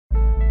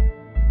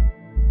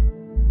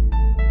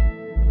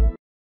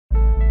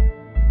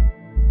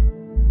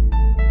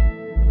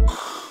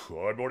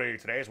Good morning.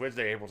 Today is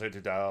Wednesday, April 10,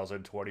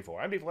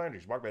 2024. I'm Dave Landry.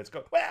 Markets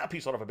go, well,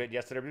 peace out of a bit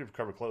yesterday. We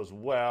recovered close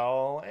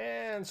well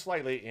and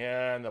slightly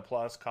in the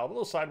plus column. A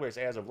little sideways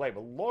as of late,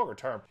 but longer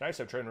term,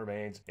 nice trend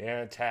remains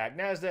intact.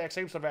 NASDAQ,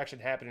 same sort of action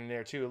happening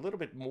there too. A little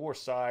bit more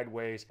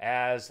sideways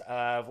as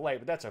of late,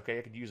 but that's okay.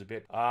 I could use a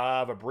bit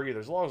of a breather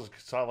as long as it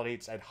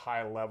consolidates at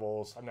high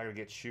levels. I'm not going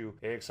to get too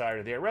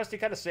excited there. Rusty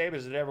kind of same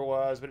as it ever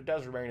was, but it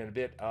does remain in a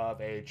bit of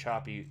a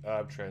choppy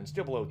uptrend.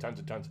 Still below tons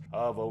and tons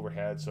of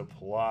overhead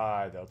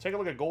supply, though. Take a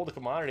look at gold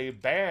to commodity.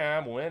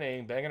 Bam,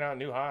 winning, banging out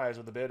new highs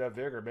with a bit of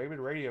vigor. Maybe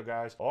the radio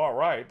guys. All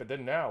right, but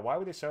then now, why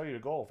would they sell you to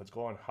gold if it's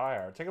going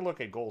higher? Take a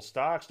look at gold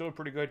stocks, doing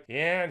pretty good.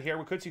 And here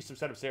we could see some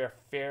setups there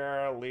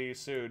fairly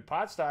soon.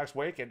 Pot stocks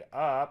waking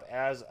up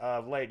as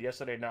of late,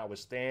 yesterday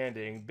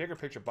notwithstanding. Bigger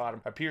picture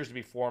bottom appears to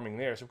be forming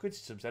there, so we could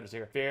see some setups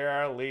here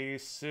fairly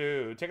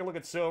soon. Take a look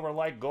at silver,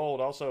 like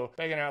gold, also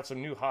banging out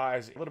some new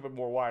highs, a little bit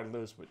more wide and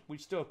loose, but we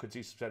still could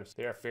see some setups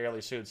there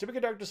fairly soon.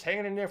 Semiconductors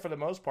hanging in there for the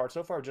most part.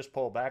 So far, just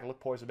pulled back, look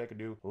poised to make a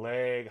new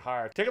leg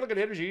higher. Take a look at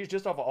energies,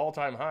 just off of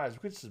all-time highs. We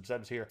could see some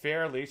setups here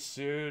fairly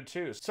soon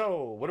too.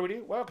 So what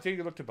do? Well, continue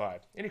to look to buy.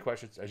 Any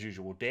questions, as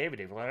usual, Dave at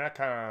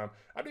DaveLandry.com.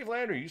 I'm Dave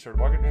Landry. You start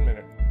market in a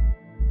minute.